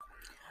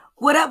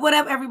What up,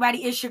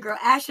 everybody? It's your girl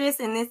Ashes,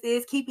 and this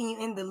is Keeping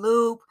You in the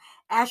Loop.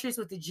 Ashes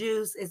with the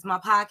Juice is my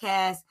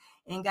podcast.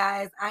 And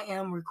guys, I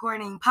am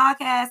recording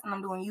podcasts and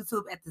I'm doing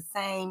YouTube at the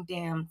same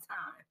damn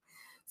time.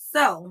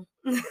 So,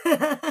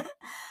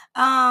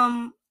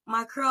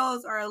 my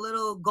curls are a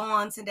little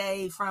gone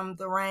today from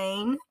the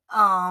rain.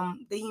 The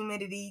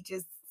humidity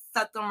just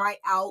sucked them right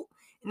out.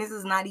 And this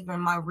is not even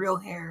my real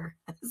hair.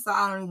 So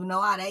I don't even know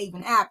how that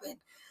even happened.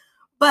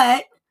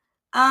 But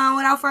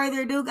without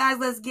further ado, guys,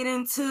 let's get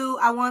into.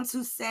 I want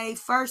to say,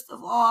 first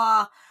of all,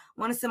 I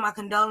want to send my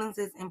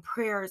condolences and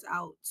prayers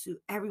out to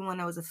everyone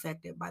that was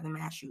affected by the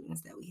mass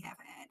shootings that we have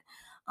had.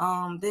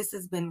 This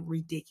has been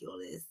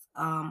ridiculous.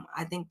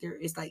 I think there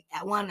is like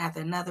one after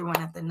another,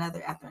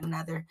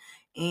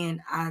 and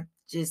I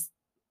just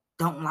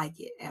don't like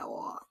it at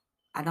all.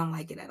 I don't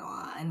like it at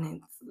all, and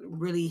it's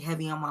really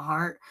heavy on my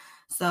heart.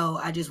 So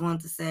I just want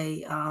to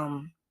say,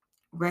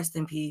 rest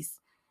in peace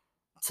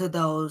to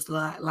those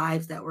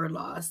lives that were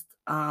lost,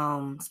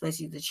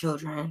 especially the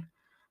children,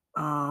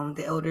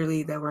 the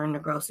elderly that were in the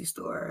grocery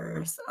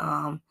stores,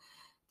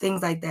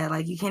 things like that.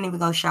 Like, you can't even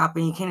go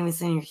shopping. You can't even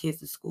send your kids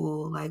to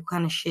school. Like, what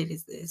kind of shit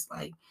is this?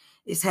 Like,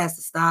 this has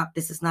to stop.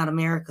 This is not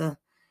America.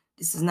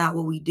 This is not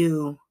what we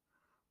do.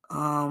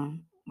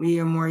 We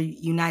are more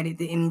united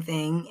than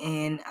anything.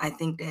 And I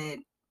think that,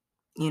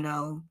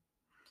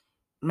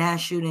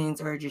 mass shootings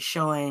are just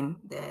showing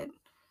that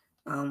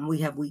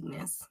we have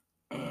weakness.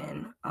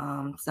 And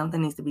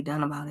something needs to be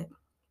done about it.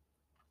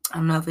 I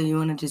don't know if you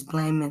want to just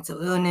blame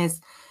mental illness,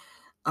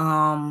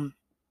 things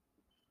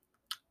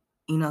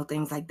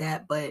like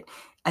that. But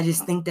I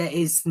just think that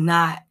it's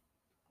not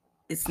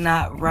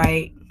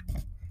right.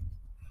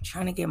 I'm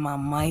trying to get my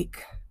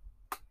mic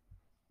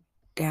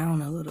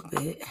down a little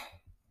bit.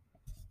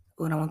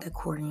 Oh, I don't want that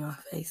cord in your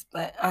face,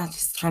 but I'm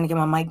just trying to get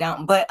my mic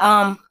down. But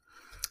I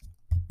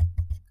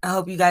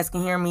hope you guys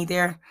can hear me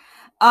there.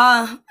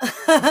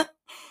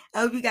 I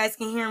hope you guys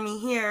can hear me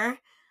here.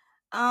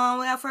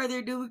 Without further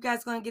ado, we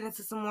guys gonna get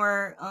into some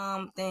more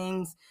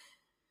things.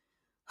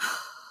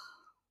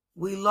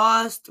 We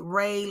lost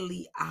Ray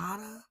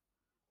Liotta.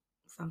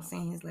 If I'm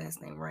saying his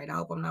last name right, I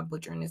hope I'm not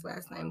butchering his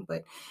last name.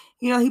 But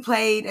he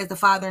played as the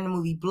father in the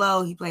movie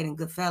Blow. He played in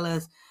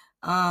Goodfellas.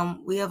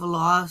 We have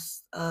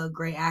lost a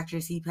great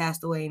actress. He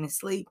passed away in his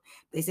sleep.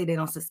 They say they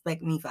don't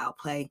suspect any foul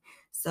play.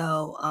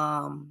 So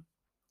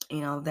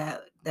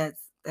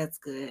that's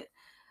good.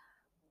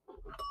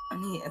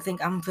 I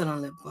think I'm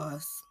feeling lip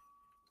gloss.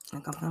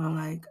 Like, I'm feeling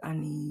like I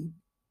need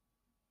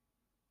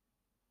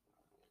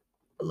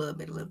a little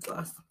bit of lip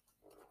gloss.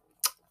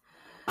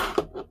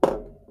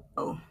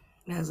 Oh,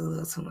 that's a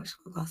little too much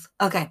lip gloss.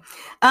 Okay.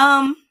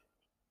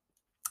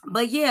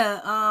 But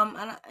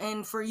yeah,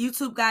 and for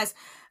YouTube, guys,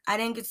 I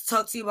didn't get to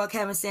talk to you about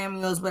Kevin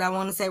Samuels, but I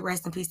want to say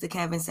rest in peace to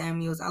Kevin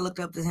Samuels. I looked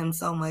up to him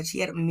so much. He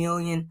had 1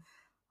 million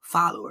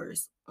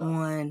followers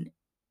on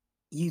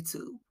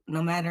YouTube.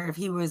 No matter if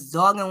he was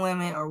dogging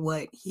women or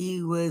what,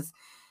 he was,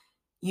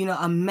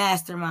 a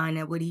mastermind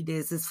at what he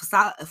did. His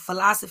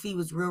philosophy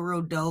was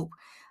real dope.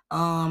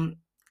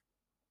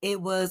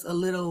 It was a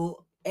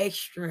little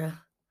extra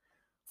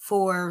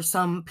for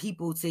some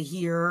people to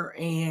hear.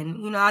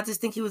 And, I just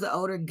think he was an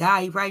older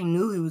guy. He probably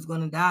knew he was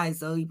going to die.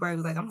 So he probably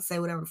was like, I'm going to say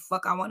whatever the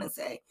fuck I want to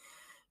say,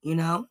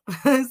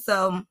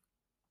 So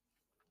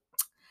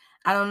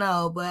I don't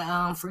know.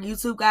 But for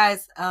YouTube,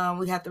 guys,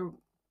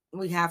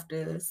 we have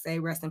to say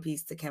rest in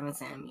peace to Kevin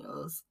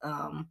Samuels.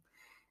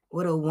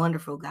 What a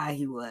wonderful guy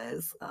he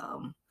was.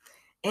 And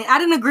I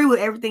didn't agree with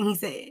everything he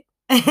said.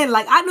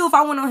 Like, I knew if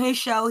I went on his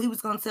show, he was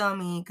going to tell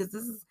me, because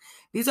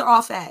these are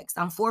all facts.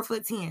 I'm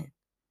 4'10",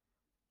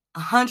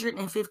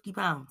 150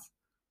 pounds.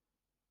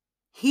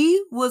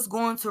 He was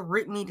going to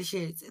rip me to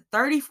shits.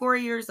 34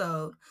 years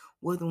old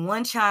with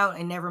 1 child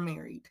and never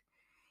married.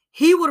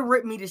 He would have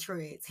ripped me to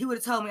shreds. He would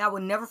have told me I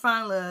would never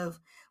find love.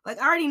 Like,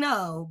 I already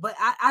know, but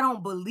I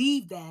don't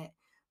believe that.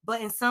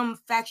 But in some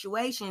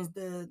factuations,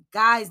 the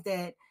guys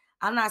that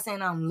I'm not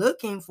saying I'm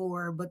looking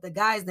for, but the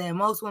guys that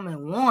most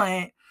women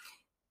want,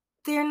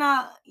 they're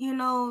not,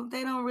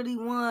 they don't really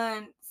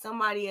want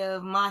somebody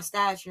of my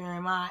stature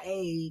and my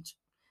age.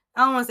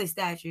 I don't want to say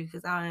stature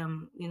because I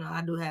am,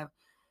 I do have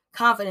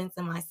confidence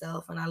in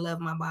myself and I love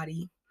my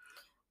body.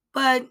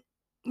 But,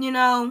 he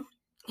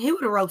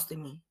would have roasted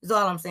me, is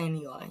all I'm saying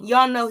to y'all.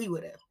 Y'all know he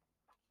would have.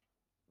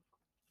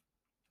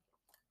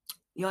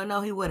 Y'all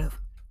know he would have.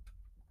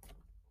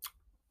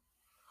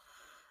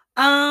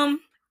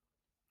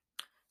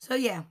 So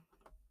yeah.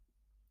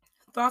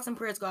 Thoughts and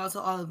prayers go out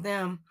to all of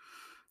them.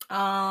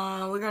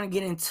 We're gonna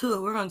get into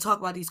it. We're gonna talk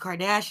about these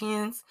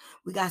Kardashians.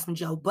 We got some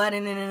Joe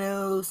Budden in the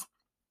news.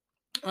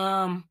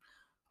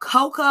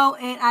 Coco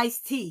and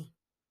Ice-T.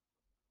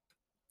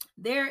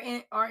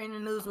 Are in the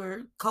news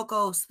where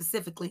Coco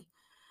specifically.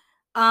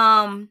 We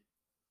got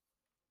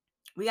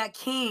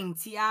King,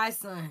 T.I.'s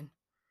son.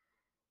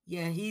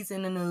 Yeah, he's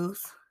in the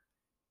news.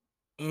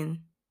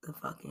 In the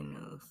fucking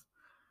news.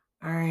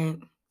 All right.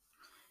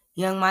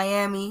 Young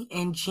Miami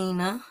and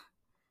Gina.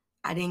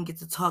 I didn't get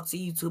to talk to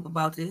YouTube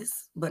about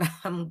this, but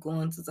I'm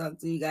going to talk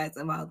to you guys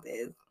about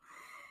this.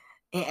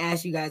 and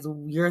ask you guys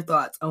your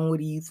thoughts on what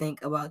do you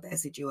think about that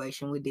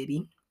situation with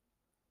Diddy.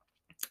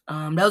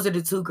 Those are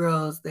the two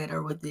girls that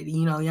are with Diddy.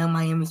 Young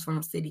Miami's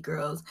from City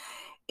Girls,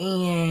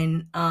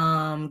 and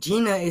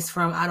Gina is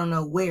from I don't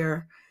know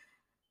where,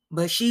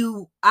 but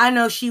I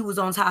know she was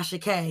on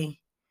Tasha K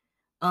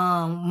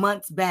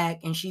months back,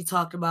 and she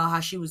talked about how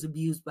she was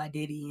abused by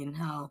Diddy and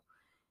how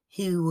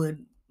he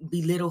would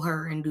belittle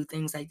her and do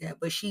things like that.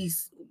 But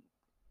she's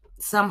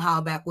somehow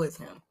back with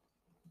him.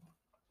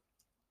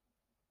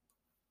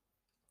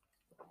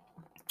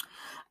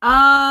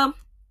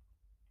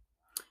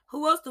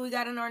 Who else do we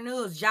got in our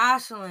news?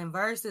 Jocelyn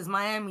versus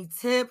Miami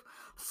Tip,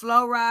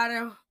 Flo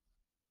Rida.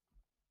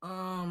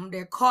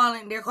 They're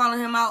calling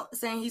him out,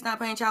 saying he's not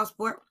paying child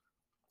support,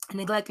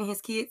 neglecting his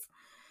kids.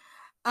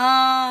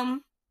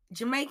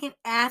 Jamaican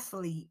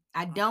athlete.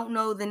 I don't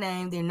know the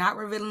name. They're not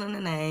revealing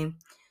the name,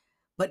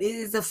 but it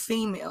is a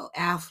female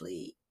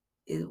athlete.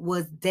 It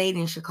was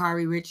dating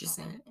Sha'Carri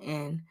Richardson,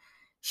 and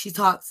she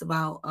talks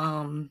about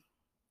some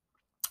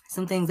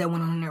things that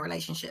went on in their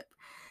relationship.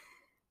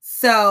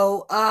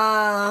 So,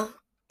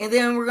 and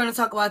then we're gonna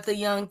talk about the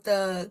Young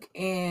Thug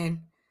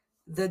and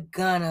the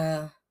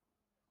Gunna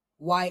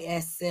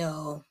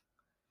YSL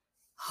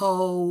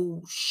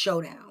whole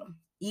showdown.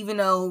 Even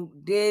though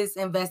this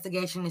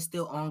investigation is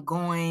still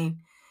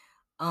ongoing,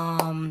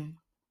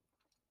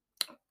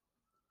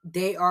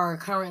 they are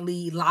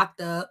currently locked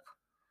up.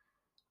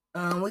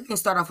 We can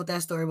start off with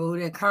that story, but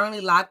they're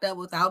currently locked up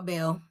without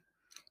bail.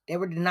 They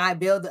were denied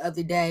bail the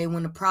other day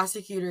when the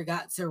prosecutor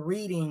got to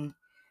reading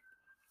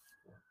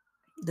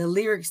the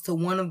lyrics to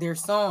one of their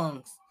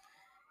songs,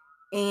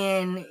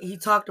 and he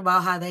talked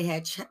about how they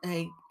had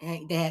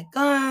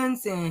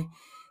guns and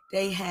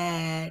they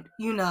had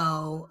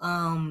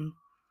oh,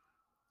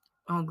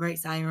 great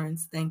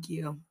sirens. Thank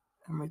you.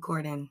 I'm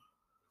recording.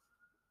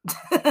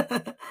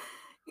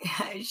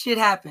 Shit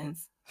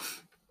happens.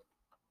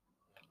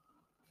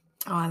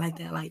 Oh, I like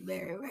that light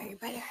very, very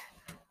better.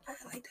 I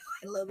like that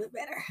light a little bit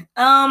better.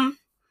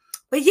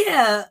 But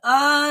yeah,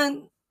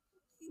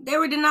 they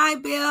were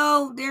denied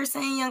bail. They're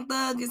saying Young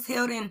Thug is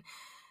held in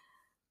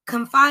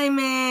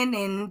confinement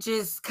and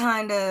just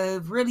kind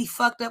of really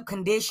fucked up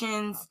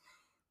conditions.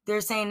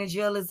 They're saying the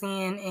jail is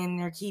in and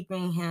they're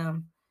keeping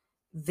him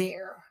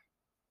there.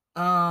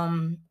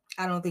 I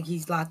don't think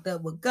he's locked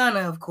up with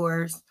Gunna, of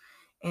course.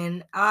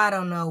 And I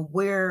don't know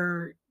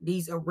where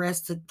these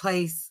arrests took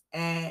place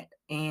at,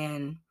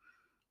 and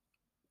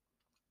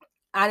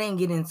I didn't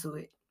get into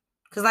it.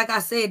 Because like I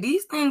said,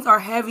 these things are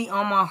heavy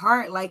on my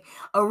heart. Like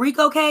a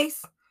RICO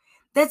case,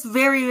 that's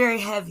very, very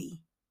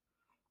heavy.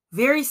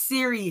 Very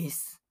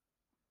serious.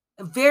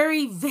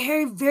 Very,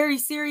 very, very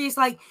serious.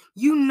 Like,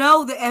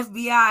 the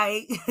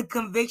FBI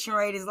conviction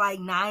rate is like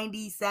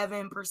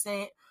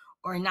 97%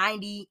 or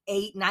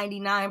 98,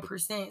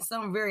 99%,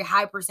 some very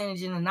high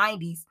percentage in the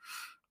 90s.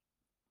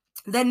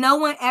 That no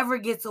one ever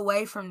gets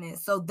away from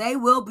this. So they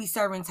will be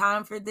serving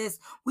time for this.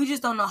 We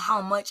just don't know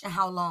how much and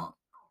how long.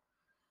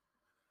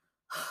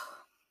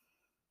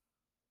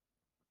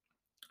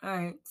 All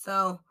right,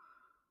 so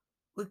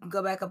we can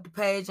go back up the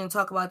page and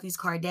talk about these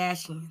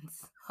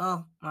Kardashians.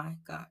 Oh my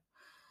God.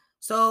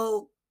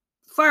 So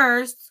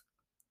first,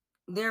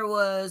 there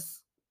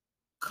was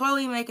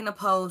Khloe making a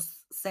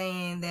post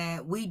saying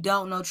that we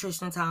don't know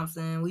Tristan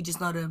Thompson. We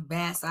just know the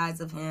bad sides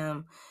of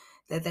him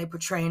that they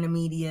portray in the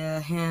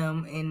media,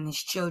 him and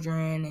his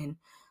children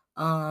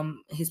and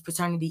his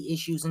paternity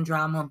issues and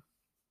drama.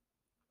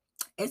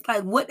 It's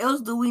like, what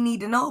else do we need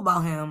to know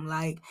about him?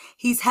 Like,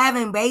 he's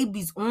having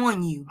babies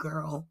on you,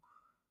 girl.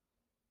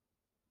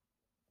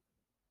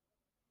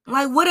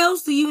 Like, what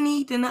else do you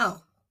need to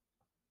know?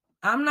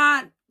 I'm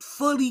not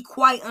fully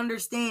quite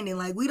understanding.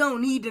 Like, we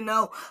don't need to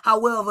know how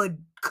well of a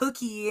cook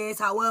he is,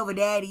 how well of a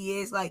dad he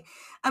is. Like,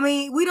 I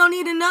mean, we don't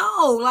need to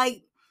know.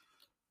 Like,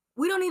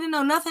 we don't need to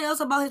know nothing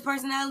else about his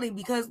personality,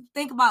 because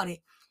think about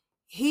it.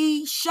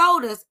 He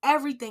showed us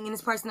everything in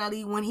his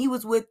personality when he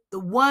was with the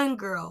one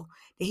girl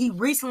that he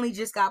recently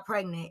just got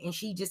pregnant and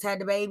she just had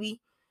the baby.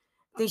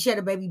 I think she had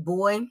a baby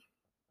boy.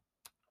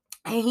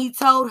 And he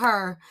told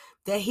her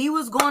that he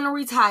was going to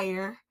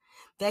retire,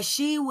 that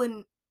she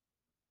would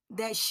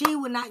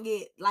not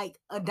get like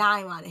a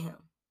dime out of him.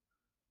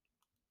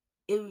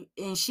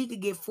 And she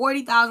could get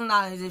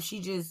 $40,000 if she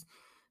just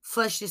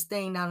flushed this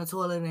thing down the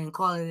toilet and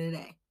call it a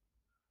day.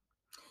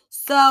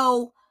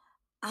 So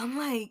I'm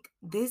like,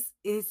 this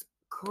is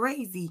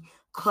crazy.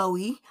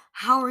 Khloe,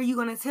 how are you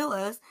going to tell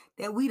us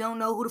that we don't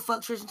know who the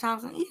fuck Tristan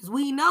Thompson is?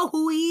 We know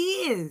who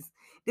he is.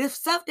 The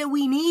stuff that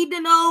we need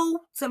to know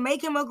to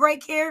make him a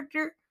great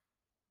character,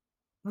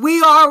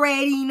 we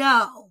already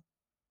know.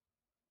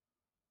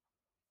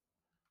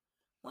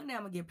 One day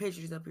I'm going to get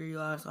pictures up here,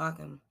 y'all, so I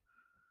can,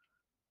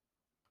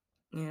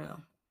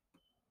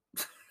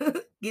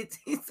 get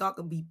so I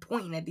can be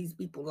pointing at these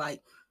people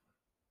like.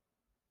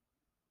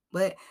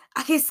 But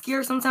I get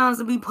scared sometimes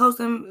to be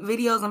posting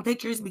videos and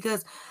pictures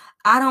because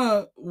I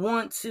don't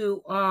want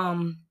to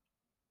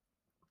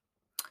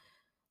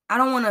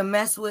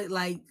mess with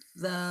like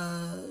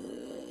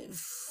the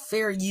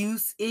fair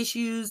use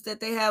issues that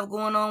they have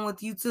going on with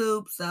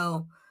YouTube.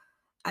 So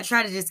I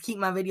try to just keep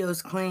my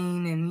videos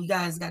clean, and you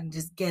guys got to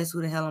just guess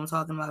who the hell I'm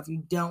talking about if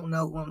you don't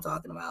know who I'm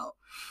talking about.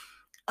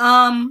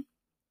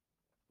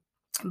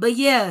 But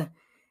yeah,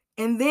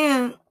 and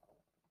then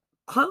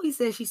Chloe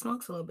says she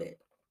smokes a little bit.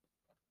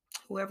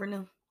 Whoever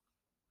knew?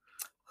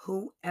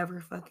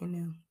 Whoever fucking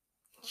knew?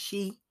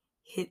 She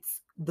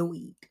hits the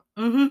weed.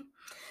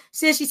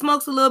 Says she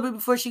smokes a little bit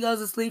before she goes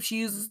to sleep. She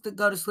uses to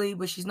go to sleep,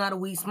 but she's not a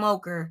weed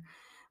smoker.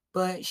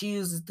 But she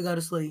uses to go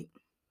to sleep.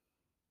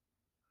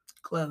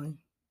 Chloe.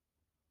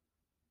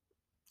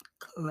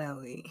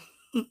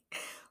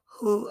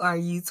 Who are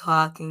you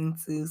talking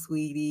to,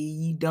 sweetie?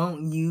 You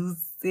don't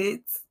use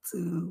it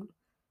to...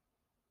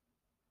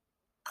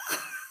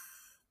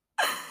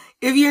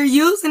 If you're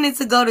using it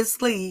to go to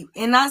sleep,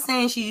 and not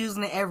saying she's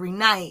using it every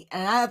night,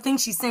 and I think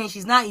she's saying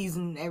she's not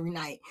using it every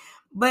night,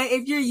 but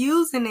if you're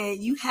using it,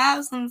 you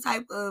have some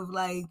type of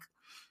like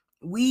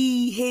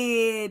weed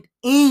head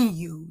in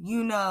you,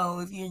 you know,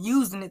 if you're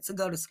using it to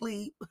go to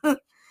sleep.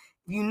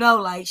 You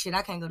know, like, shit,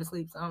 I can't go to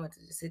sleep, so I'm going to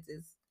just hit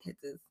this.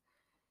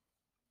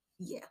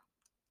 Yeah.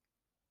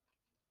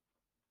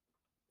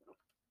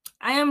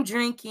 I am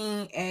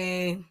drinking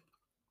a,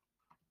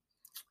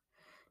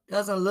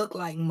 doesn't look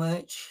like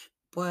much,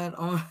 but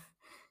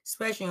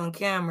especially on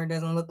camera,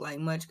 doesn't look like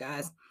much,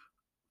 guys.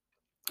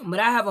 But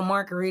I have a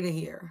margarita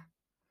here.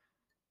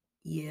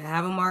 Yeah, I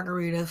have a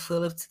margarita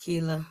full of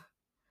tequila,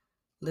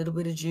 a little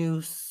bit of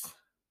juice,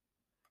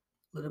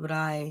 a little bit of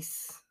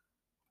ice,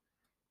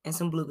 and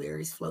some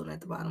blueberries floating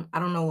at the bottom. I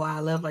don't know why I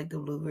love like the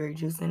blueberry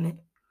juice in it.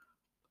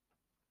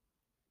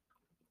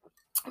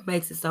 It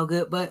makes it so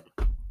good. But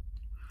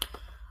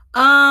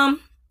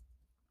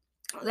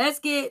let's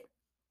get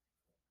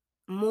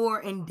more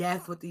in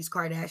depth with these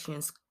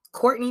Kardashians.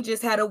 Kourtney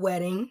just had a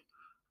wedding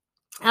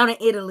out in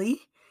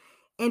Italy,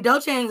 and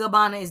Dolce &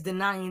 Gabbana is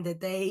denying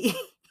that they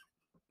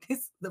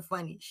it's the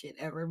funniest shit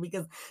ever,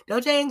 because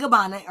Dolce &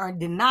 Gabbana are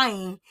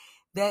denying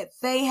that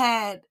they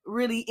had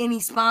really any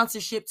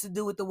sponsorship to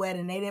do with the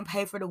wedding. They didn't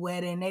pay for the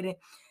wedding.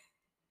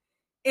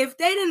 If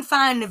they didn't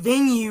find the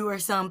venue or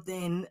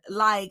something,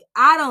 like,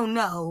 I don't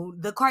know.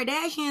 The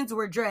Kardashians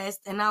were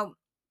dressed, and I,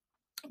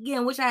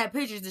 again, wish I had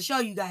pictures to show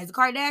you guys. The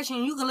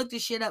Kardashian, you can look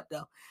this shit up,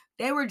 though.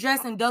 They were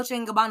dressed in Dolce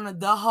 & Gabbana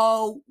the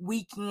whole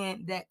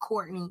weekend that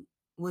Kourtney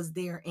was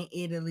there in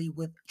Italy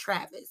with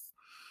Travis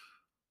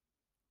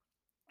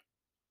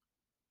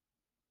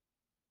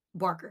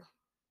Barker.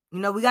 You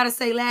know, we got to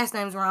say last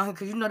names around here,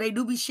 because, you know, they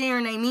do be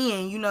sharing their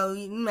men. You know,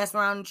 you mess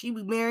around and she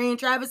be marrying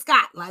Travis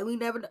Scott. Like, we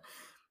never...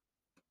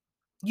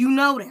 You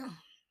know them.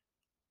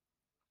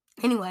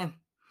 Anyway.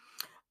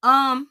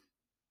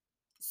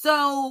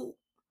 So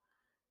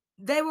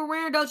they were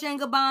wearing Dolce &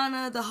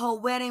 Gabbana. The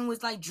whole wedding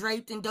was like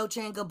draped in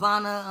Dolce &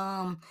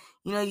 Gabbana.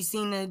 You know, you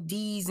seen the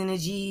D's and the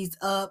G's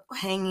up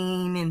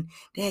hanging, and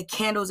they had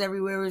candles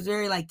everywhere. It was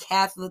very like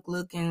Catholic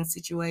looking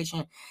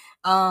situation.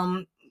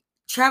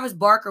 Travis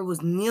Barker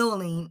was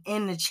kneeling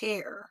in the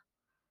chair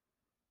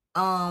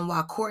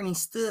while Kourtney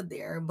stood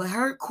there. But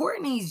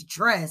Kourtney's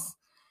dress,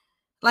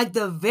 like,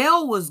 the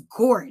veil was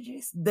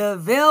gorgeous. The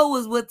veil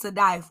was what to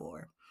die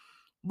for.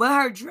 But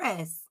her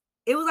dress,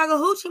 it was like a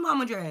hoochie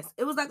mama dress.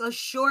 It was like a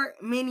short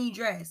mini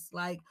dress.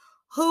 Like,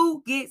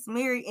 who gets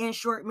married in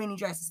short mini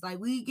dresses? Like,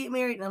 we get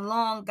married in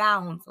long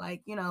gowns,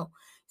 like, you know.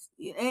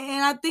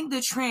 And I think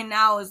the trend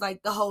now is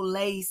like the whole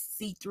lace,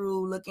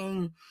 see-through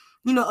looking,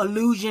 you know,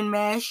 illusion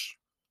mesh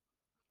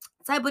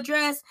type of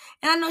dress.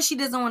 And I know she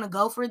doesn't want to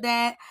go for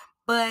that,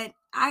 but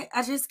I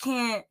just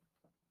can't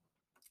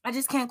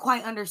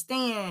quite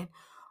understand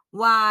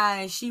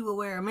why she would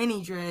wear a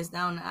mini dress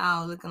down the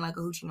aisle looking like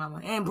a hoochie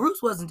mama. And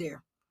Bruce wasn't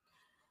there.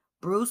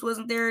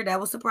 That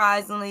was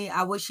surprisingly.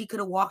 I wish he could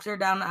have walked her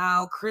down the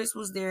aisle. Chris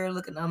was there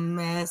looking a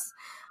mess.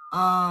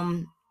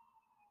 Damn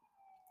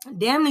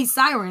these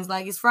sirens.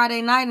 Like, it's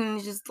Friday night and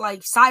it's just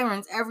like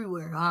sirens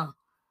everywhere, huh?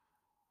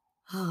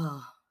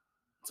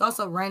 It's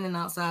also raining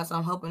outside, so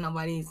I'm hoping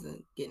nobody's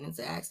getting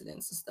into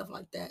accidents and stuff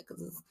like that,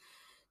 because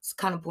it's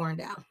kind of pouring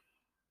down.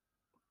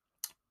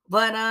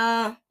 But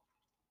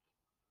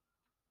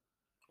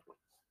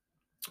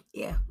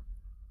yeah.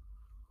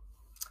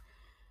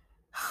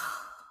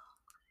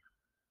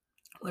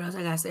 What else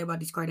I gotta say about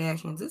these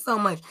Kardashians? It's so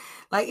much.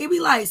 Like, it be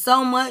like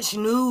so much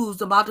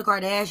news about the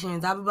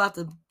Kardashians. I'm about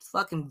to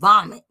fucking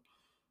vomit,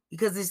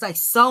 because it's like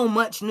so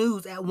much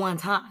news at one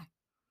time.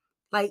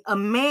 Like, a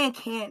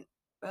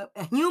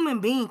human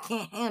being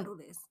can't handle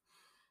this.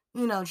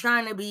 You know,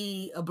 trying to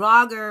be a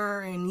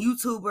blogger and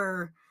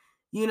YouTuber,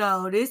 you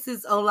know, this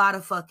is a lot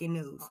of fucking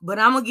news. But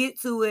I'm gonna get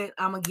to it,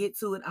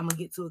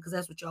 because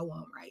that's what y'all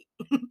want, right?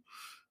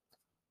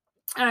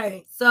 All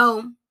right,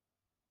 so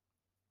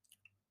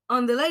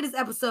on the latest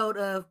episode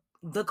of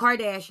The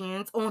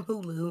Kardashians on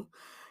Hulu,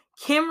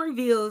 Kim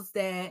reveals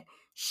that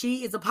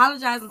she is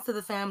apologizing to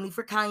the family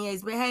for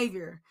Kanye's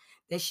behavior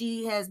that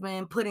she has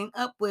been putting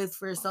up with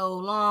for so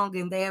long,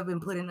 and they have been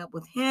putting up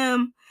with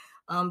him,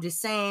 just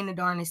saying the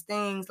darnest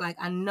things. Like,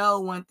 I know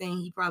one thing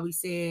he probably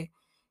said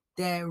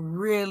that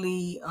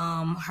really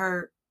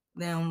hurt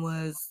them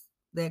was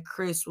that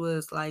Kris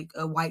was like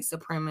a white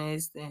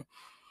supremacist, and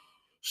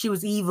she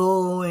was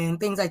evil and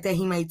things like that.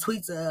 He made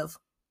tweets of.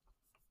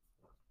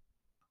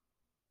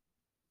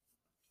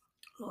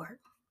 Lord,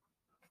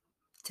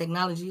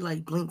 technology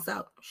like blinks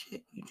out.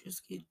 Shit, you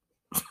just get,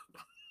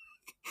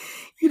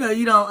 you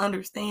don't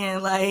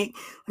understand. Like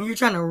when you're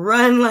trying to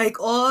run like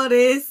all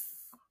this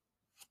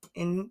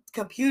and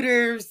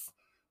computers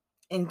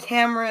and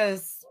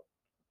cameras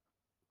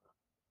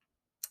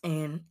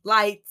and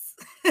lights,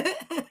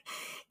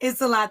 it's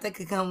a lot that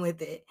could come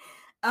with it.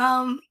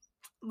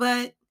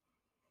 But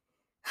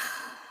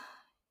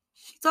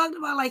she talked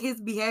about like his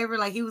behavior,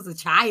 like he was a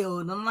child.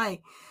 And I'm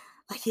like,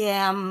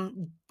 yeah,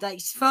 I'm like,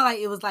 she felt like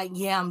it was like,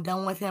 yeah, I'm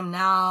done with him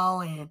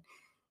now, and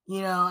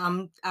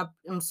I'm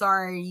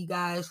sorry, you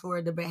guys, for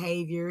the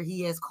behavior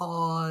he has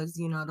caused,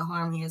 the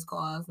harm he has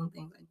caused and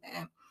things like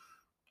that.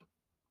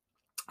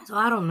 So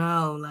I don't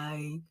know,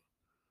 like,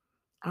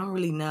 I don't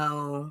really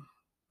know.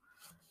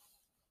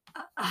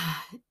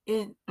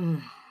 It.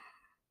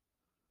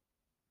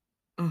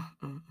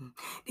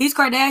 These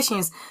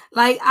Kardashians,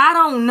 like, I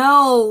don't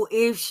know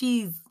if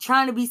she's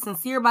trying to be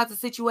sincere about the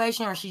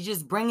situation or she's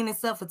just bringing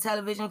this up for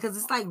television, because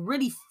it's like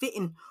really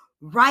fitting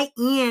right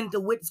into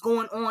what's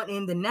going on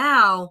in the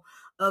now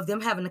of them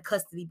having a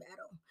custody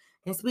battle.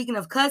 And speaking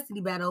of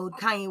custody battle,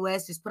 Kanye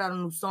West just put out a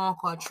new song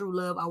called True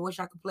Love. I wish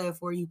I could play it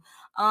for you.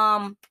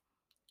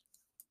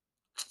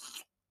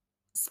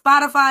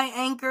 Spotify,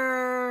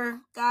 Anchor,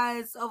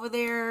 guys over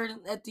there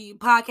at the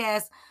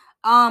podcast.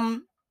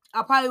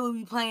 I probably will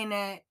be playing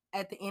that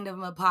at the end of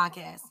my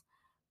podcast.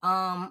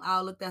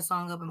 I'll look that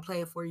song up and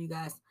play it for you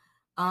guys.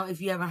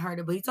 If you haven't heard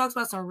it, but he talks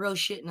about some real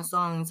shit in the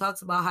song. He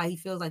talks about how he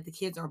feels like the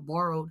kids are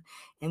borrowed,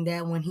 and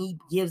that when he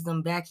gives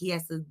them back, he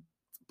has to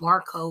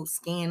barcode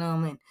scan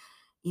them, and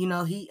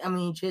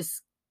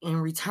just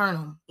and return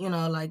them,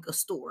 like a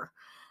store.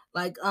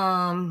 Like,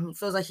 he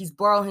feels like he's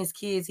borrowing his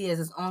kids. He has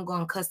his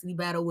ongoing custody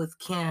battle with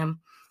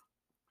Kim,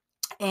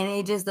 and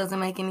it just doesn't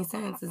make any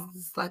sense.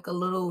 It's like a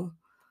little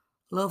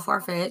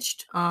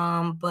far-fetched.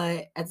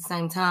 But at the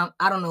same time,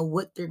 I don't know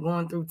what they're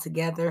going through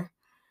together,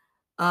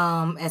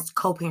 as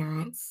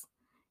co-parents.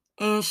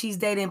 And she's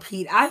dating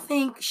Pete. I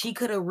think she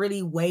could have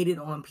really waited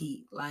on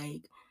Pete.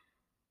 Like,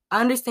 I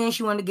understand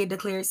she wanted to get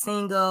declared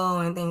single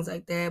and things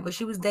like that, but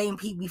she was dating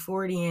Pete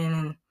before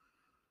then.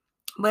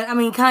 But I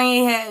mean,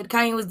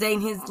 Kanye was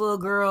dating his little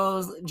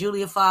girls,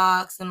 Julia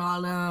Fox and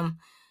all them,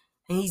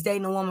 and he's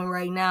dating a woman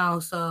right now.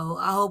 So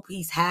I hope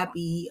he's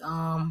happy,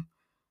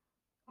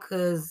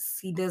 because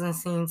he doesn't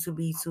seem to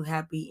be too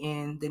happy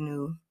in the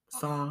new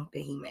song that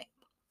he made.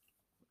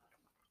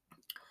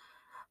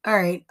 All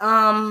right,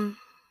 I'm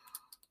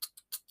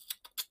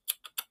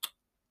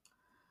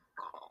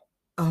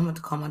about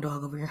to call my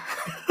dog over here.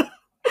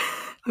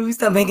 Let me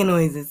stop making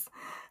noises.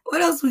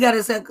 What else we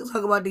gotta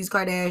talk about these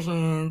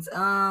Kardashians?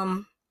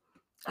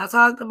 I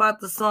talked about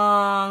the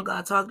song.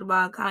 I talked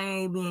about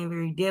Kanye being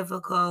very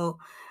difficult.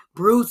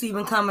 Bruce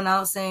even coming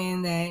out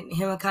saying that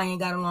him and Kanye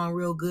got along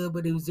real good,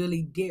 but it was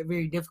really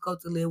very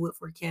difficult to live with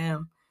for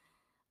Kim.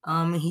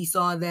 And he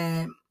saw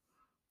that.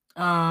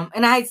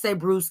 And I hate to say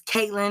Bruce,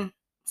 Caitlyn,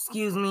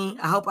 excuse me.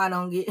 I hope I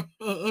don't get in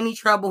any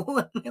trouble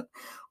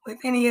with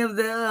any of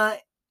the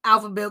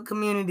alphabet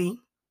community.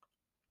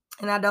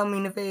 And I don't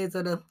mean the feds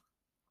or the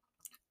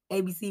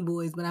ABC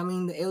boys, but I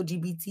mean the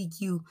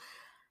LGBTQIA,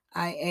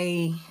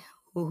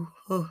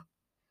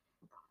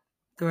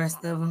 the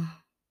rest of them.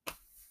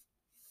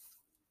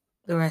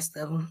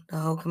 The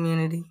whole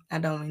community. I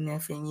don't mean that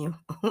offend you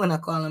when I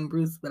call him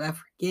Bruce, but I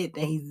forget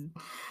that he's,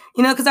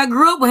 because I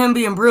grew up with him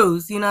being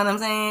Bruce, you know what I'm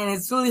saying?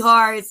 It's really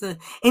hard and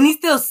he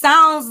still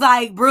sounds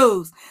like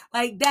Bruce.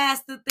 Like,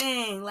 that's the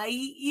thing. Like,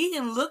 he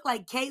can look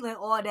like Caitlyn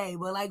all day,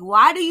 but like,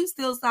 why do you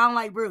still sound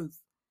like Bruce?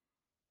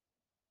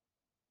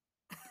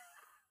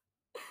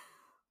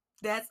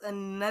 That's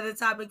another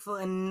topic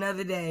for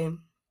another day.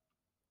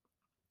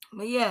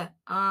 But yeah,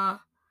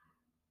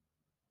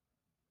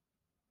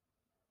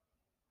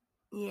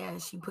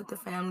 she put the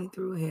family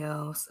through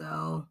hell,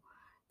 so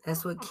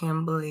that's what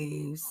Kim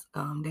believes,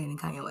 dating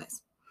Kanye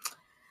West.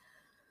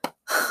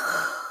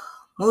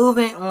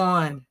 Moving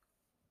on.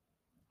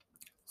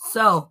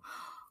 So,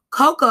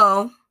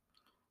 Coco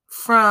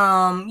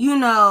from,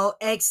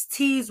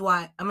 XT's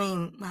wife,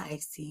 not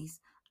XT's,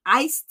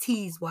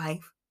 Ice-T's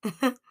wife,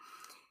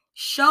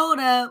 showed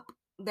up.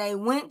 They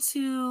went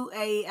to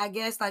I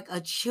guess like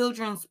a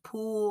children's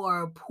pool,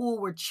 or a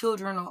pool where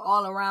children are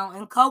all around,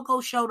 and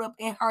Coco showed up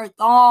in her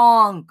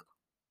thong.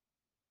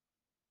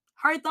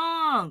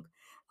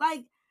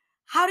 Like,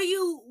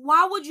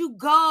 why would you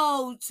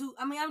go to,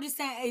 I'm just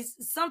saying,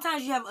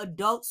 sometimes you have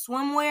adult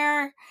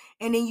swimwear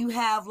and then you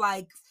have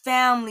like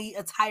family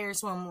attire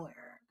swimwear.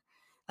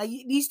 Like,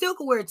 you still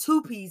could wear a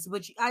two-piece,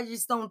 but I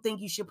just don't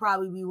think you should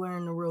probably be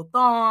wearing a real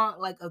thong,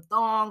 like a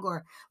thong,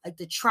 or like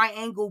the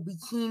triangle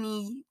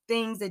bikini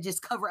things that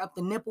just cover up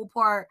the nipple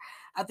part.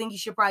 I think you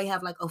should probably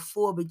have like a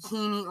full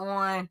bikini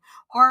on,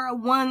 or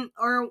one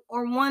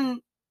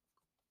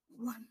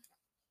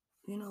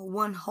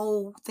one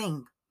whole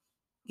thing.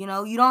 You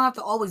don't have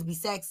to always be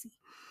sexy.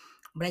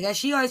 But I guess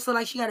she always feel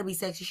like she gotta be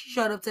sexy. She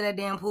showed up to that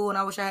damn pool, and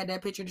I wish I had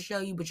that picture to show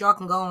you, but y'all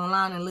can go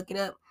online and look it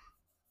up.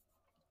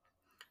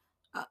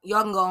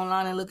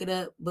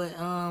 But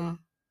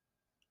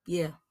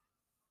yeah,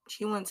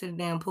 she went to the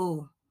damn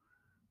pool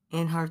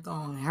in her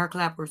thong, and her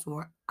clappers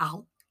were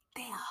out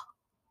there.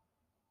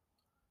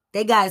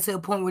 They got it to the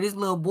point where this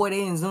little boy, they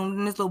didn't zoom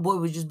in, this little boy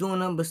was just doing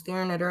nothing but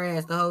staring at her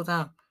ass the whole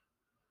time.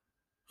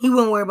 He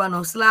wouldn't worry about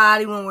no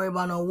slide. He wouldn't worry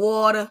about no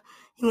water.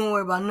 He wouldn't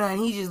worry about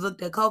nothing. He just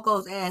looked at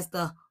Coco's ass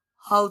the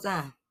whole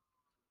time.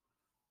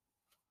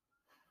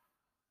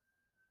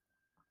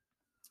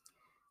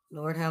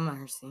 Lord have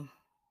mercy.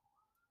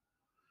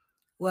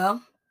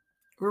 Well,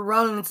 we're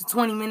rolling into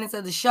 20 minutes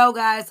of the show,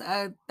 guys.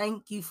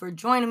 Thank you for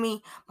joining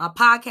me. My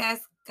podcast,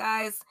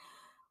 guys.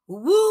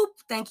 Whoop.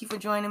 Thank you for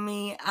joining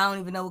me. I don't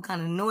even know what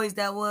kind of noise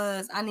that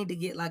was. I need to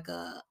get I'm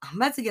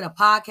about to get a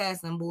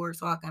podcasting board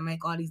so I can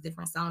make all these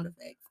different sound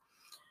effects.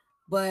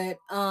 But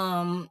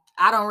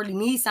I don't really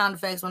need sound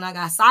effects when I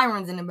got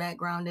sirens in the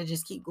background that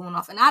just keep going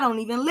off. And I don't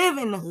even live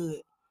in the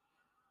hood.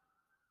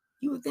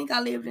 You would think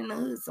I lived in the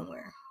hood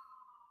somewhere.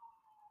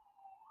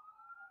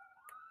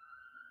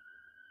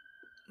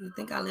 You would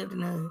think I lived in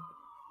the hood.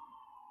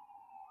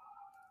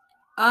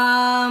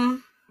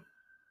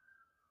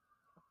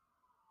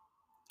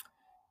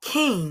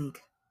 King.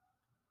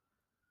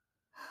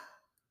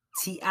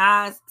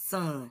 T.I.'s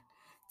son.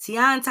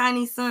 T.I. and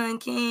Tiny's son,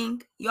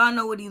 King. Y'all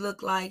know what he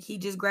looked like. He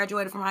just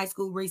graduated from high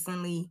school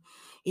recently.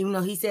 Even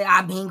though he said,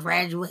 I've been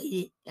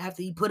graduated.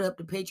 After he put up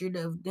the picture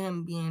of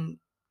them being,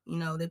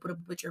 they put up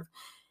a picture of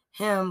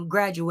him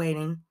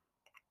graduating.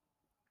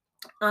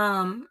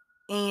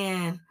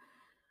 And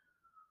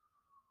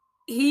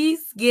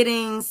he's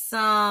getting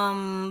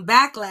some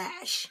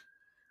backlash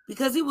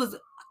because he was.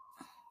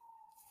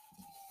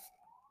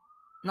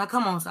 Now,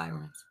 come on,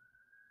 sirens.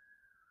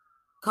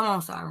 Come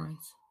on,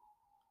 sirens.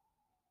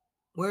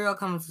 Where y'all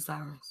coming to,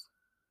 sirens?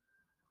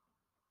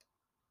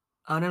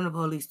 Oh, them the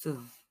police,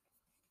 too.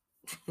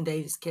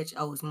 They just catch.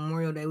 Oh, it's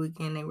Memorial Day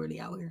weekend. They really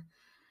out here.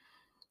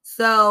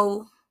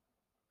 So,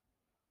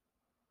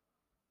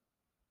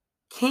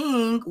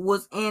 King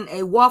was in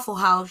a Waffle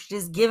House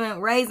just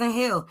raising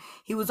hell.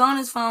 He was on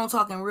his phone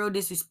talking real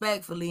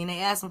disrespectfully, and they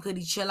asked him could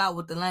he chill out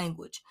with the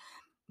language.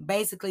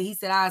 Basically, he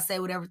said, I say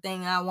whatever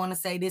thing I want to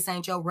say. This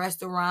ain't your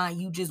restaurant.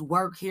 You just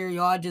work here.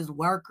 Y'all just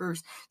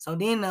workers. So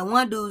then the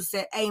one dude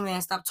said, hey,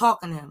 man, stop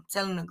talking to him.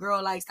 Telling the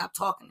girl, stop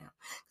talking to him.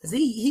 Because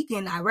he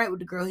getting irate with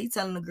the girl. He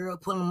telling the girl,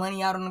 pulling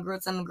money out on the girl,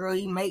 telling the girl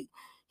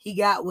he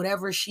got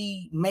whatever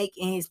she make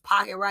in his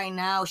pocket right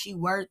now. She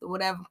worth or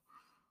whatever.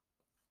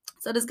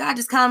 So this guy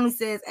just calmly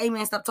says, hey,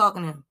 man, stop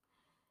talking to him.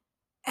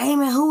 Hey,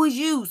 man, who is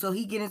you? So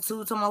he get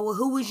into it, talking about, well,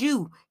 who is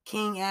you?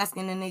 King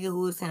asking the nigga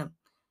who is him.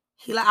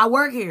 He I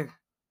work here.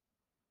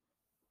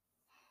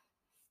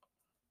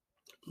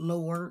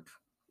 Lord.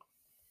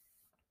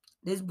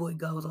 This boy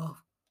goes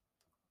off.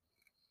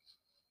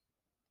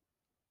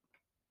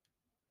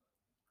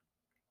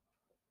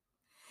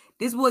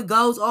 This boy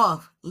goes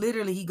off.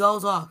 Literally, he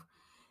goes off.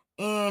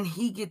 And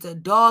he gets a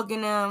dog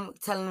in them,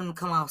 telling them to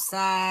come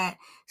outside,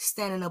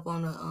 standing up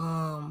on the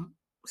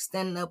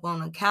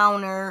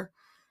counter.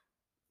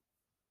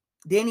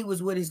 Then he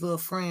was with his little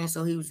friend,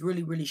 so he was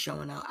really, really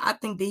showing out. I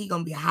think that he's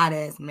gonna be a hot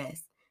ass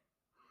mess.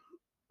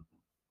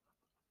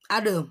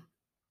 I do.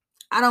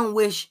 I don't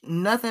wish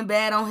nothing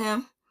bad on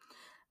him.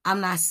 I'm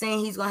not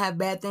saying he's going to have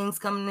bad things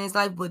coming in his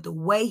life, but the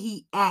way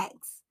he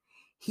acts,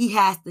 he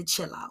has to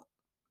chill out.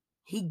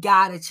 He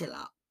got to chill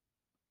out.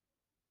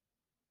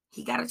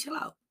 He got to chill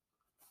out.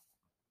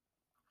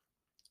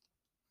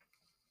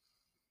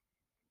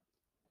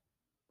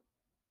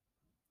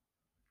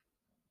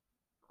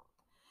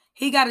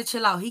 He got to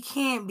chill out. He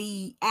can't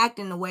be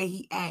acting the way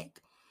he act.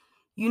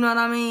 You know what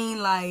I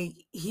mean? Like,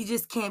 he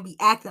just can't be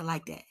acting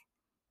like that.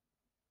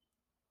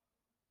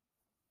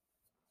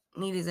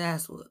 Need his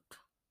ass whooped.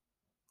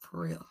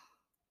 For real.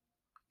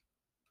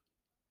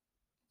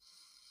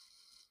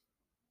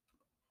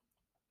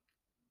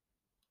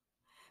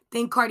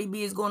 Think Cardi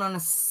B is going on a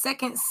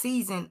second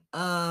season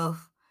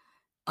of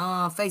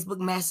Facebook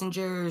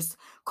Messenger's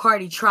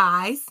Cardi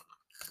Tries.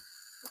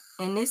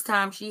 And this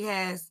time she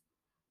has,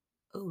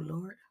 oh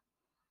Lord.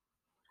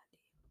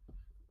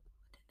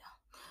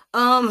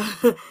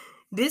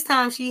 This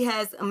time she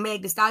has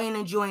Meg Thee Stallion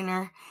and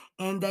Joyner,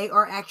 and they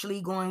are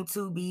actually going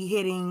to be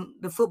hitting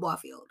the football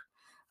field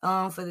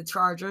for the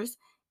Chargers.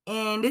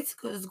 And this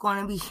is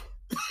going to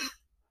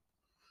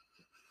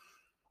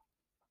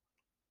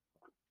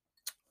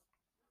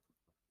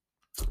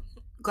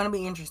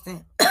be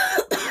interesting.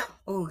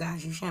 Oh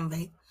gosh, you shouldn't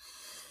vape.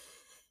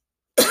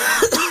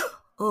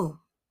 Oh,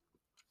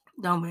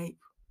 don't vape.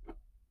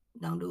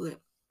 Don't do it.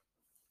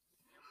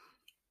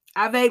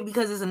 I vape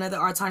because it's another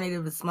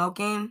alternative to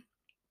smoking.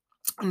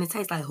 And it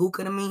tastes like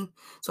hookah to me.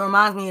 So it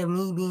reminds me of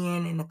me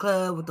being in the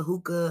club with the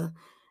hookah.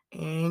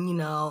 And,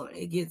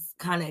 it gets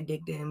kind of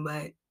addicting.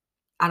 But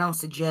I don't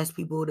suggest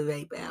people to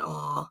vape at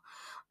all.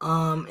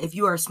 If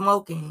you are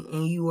smoking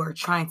and you are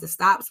trying to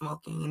stop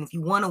smoking, and if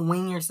you want to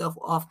wean yourself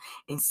off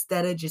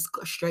instead of just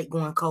straight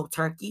going cold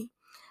turkey,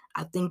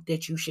 I think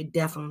that you should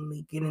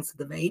definitely get into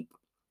the vape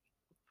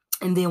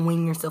and then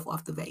wean yourself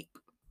off the vape.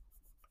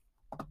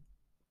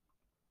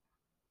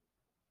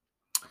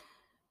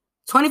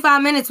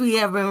 25 minutes we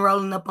have been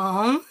rolling up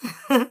on.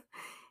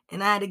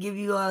 And I had to give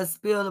you a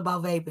spiel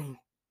about vaping.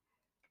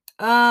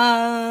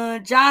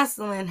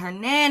 Jocelyn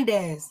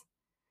Hernandez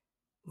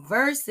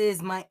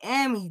versus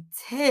Miami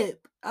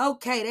Tip.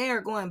 Okay, they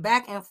are going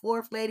back and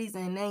forth, ladies,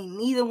 and ain't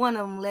neither one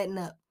of them letting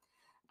up.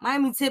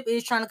 Miami Tip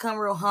is trying to come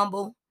real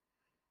humble.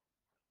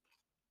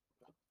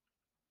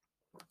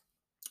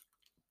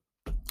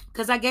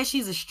 Because I guess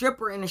she's a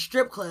stripper in a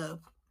strip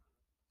club.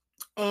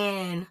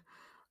 And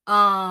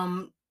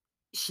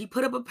she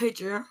put up a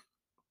picture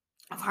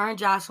of her and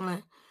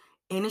Jocelyn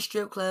in a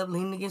strip club,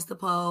 leaning against the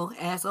pole,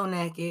 ass on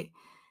naked.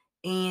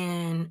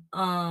 And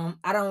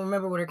I don't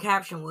remember what her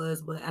caption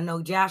was, but I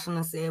know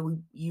Jocelyn said,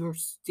 "You're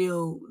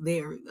still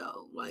there,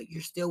 though. Like,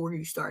 you're still where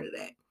you started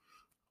at."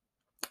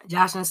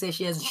 Jocelyn said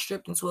she hasn't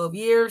stripped in 12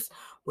 years,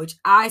 which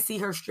I see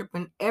her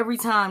stripping every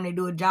time they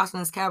do a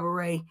Jocelyn's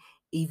Cabaret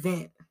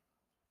event.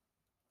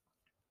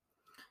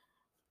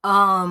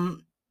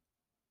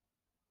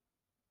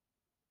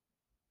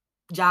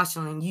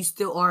 Jocelyn, you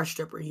still are a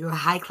stripper. You're a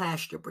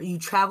high-class stripper. You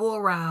travel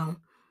around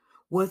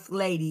with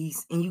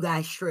ladies and you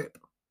guys strip.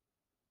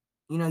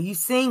 You know, you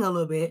sing a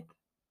little bit.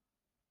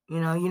 You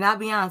know, you're not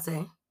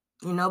Beyonce.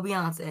 You're no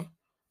Beyonce.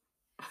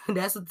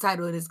 That's what the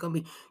title of this is going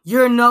to be.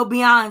 You're no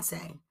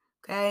Beyonce.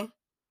 Okay?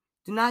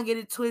 Do not get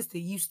it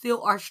twisted. You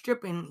still are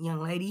stripping,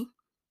 young lady.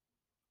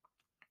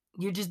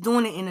 You're just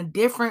doing it in a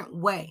different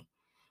way.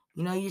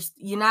 You know,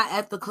 you're not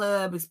at the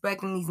club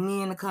expecting these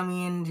men to come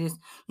in and just,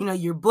 you know,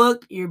 you're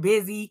booked, you're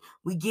busy.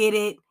 We get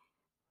it.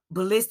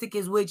 Ballistic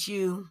is with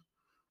you.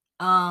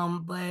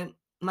 But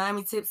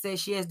Miami Tip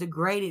says she has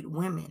degraded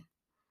women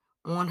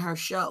on her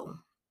show,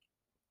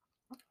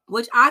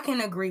 which I can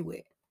agree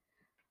with.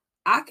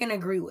 I can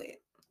agree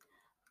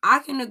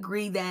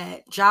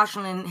that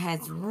Jocelyn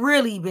has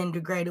really been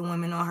degrading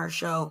women on her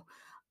show.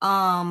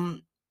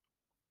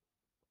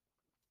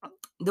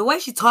 The way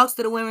she talks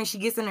to the women, she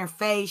gets in their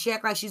face, she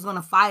acts like she's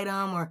gonna fight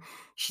them, or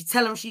she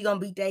tell them she gonna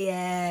beat their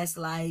ass,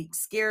 like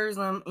scares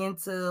them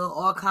into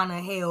all kind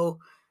of hell.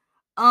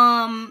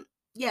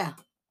 Yeah,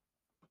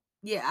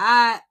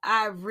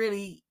 I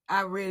really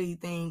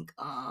think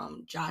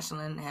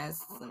Jocelyn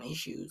has some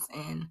issues,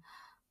 and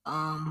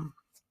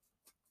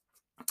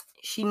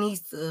she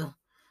needs to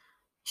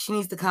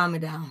calm it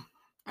down.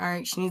 All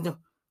right, she needs to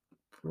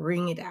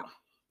bring it down.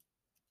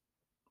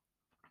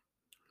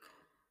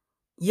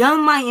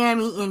 Young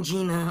Miami and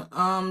Gina,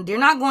 they're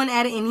not going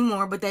at it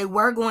anymore, but they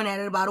were going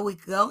at it about a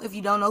week ago. If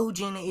you don't know who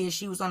Gina is,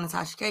 she was on the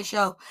Tasha K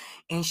show,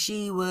 and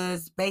she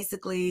was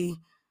basically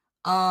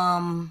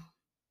talking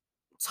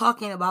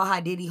about how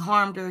Diddy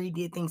harmed her. He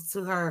did things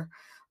to her.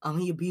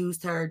 He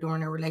abused her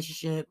during their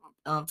relationship.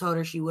 Told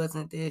her she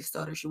wasn't this,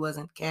 told her she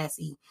wasn't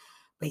Cassie.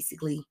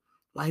 Basically,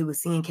 while he was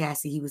seeing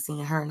Cassie, he was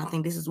seeing her. And I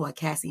think this is why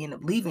Cassie ended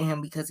up leaving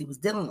him, because he was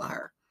dealing with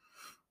her.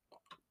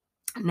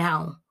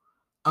 Now,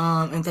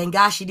 and thank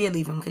God she did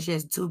leave him, because she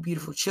has 2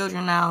 beautiful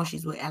children now.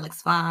 She's with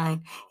Alex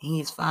Fine, and he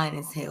is fine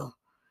as hell.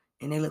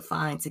 And they look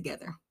fine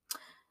together.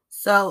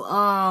 So,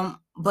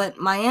 but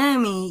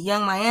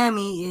young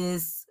Miami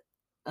is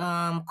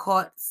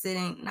caught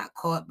sitting, not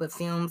caught, but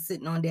filmed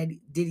sitting on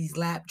Diddy's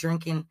lap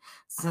drinking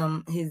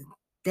his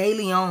De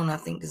Leon, I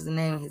think is the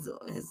name of his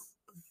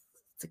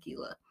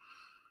tequila.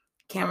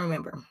 Can't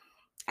remember.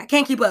 I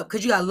can't keep up,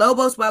 because you got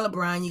Lobos by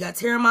LeBron, you got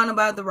Terramana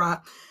by The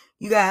Rock,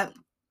 you got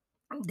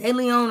De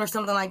Leon or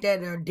something like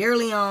that, or De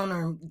Leon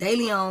or De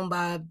Leon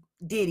by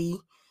Diddy.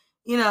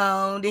 You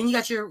know, then you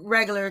got your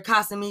regular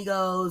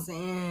Casamigos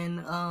and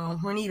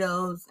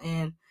Hornitos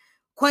and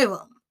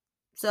Quavo.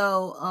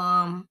 So,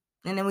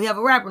 and then we have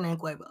a rapper named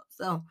Quavo.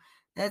 So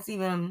that's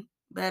even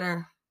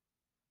better.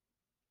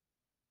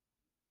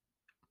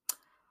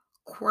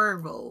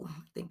 Cuervo,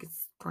 I think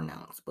it's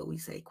pronounced, but we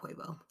say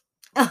Quavo.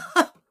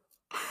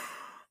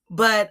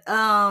 But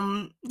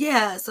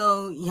yeah,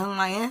 so young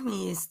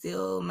Miami is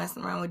still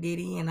messing around with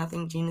Diddy, and I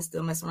think Gina's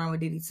still messing around with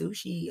Diddy too.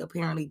 She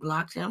apparently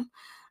blocked him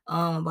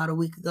about a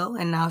week ago,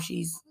 and now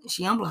she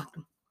unblocked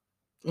him.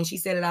 And she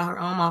said it out her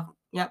own mouth.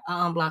 Yep,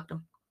 I unblocked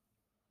him.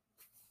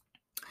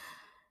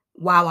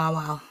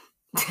 Wow.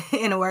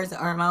 In the words of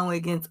Armand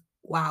Wiggins,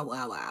 wow.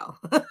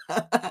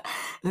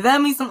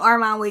 Love me some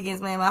Armand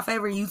Wiggins, man. My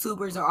favorite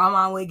YouTubers are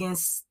Armand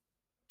Wiggins,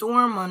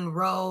 Storm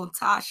Monroe,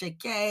 Tasha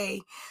K,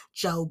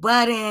 Joe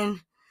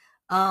Budden.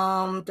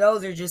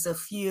 Those are just a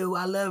few.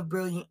 I love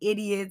Brilliant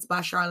Idiots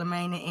by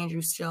Charlamagne and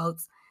Andrew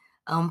Schultz.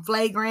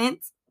 Flagrant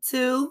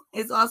 2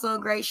 is also a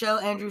great show.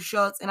 Andrew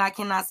Schultz, and I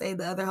cannot say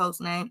the other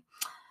host's name,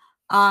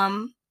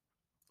 because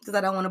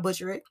I don't want to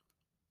butcher it.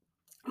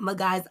 But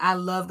guys, I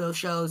love those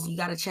shows. You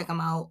got to check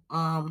them out.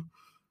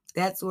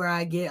 That's where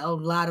I get a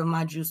lot of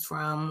my juice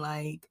from.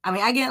 I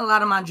get a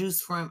lot of my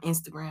juice from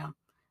Instagram.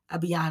 I'll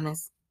be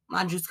honest.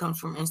 My juice comes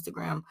from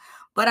Instagram.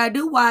 But I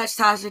do watch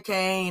Tasha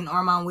K and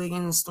Armand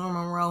Wiggins and Storm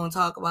Monroe and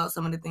talk about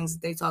some of the things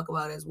that they talk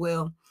about as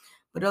well.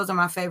 But those are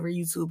my favorite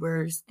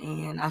YouTubers,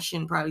 and I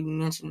shouldn't probably be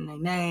mentioning their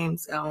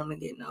names. I don't want to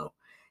get no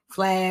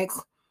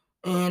flags,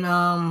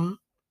 and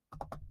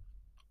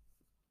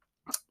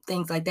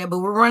things like that. But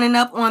we're running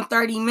up on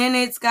 30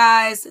 minutes,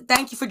 guys.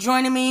 Thank you for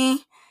joining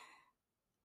me.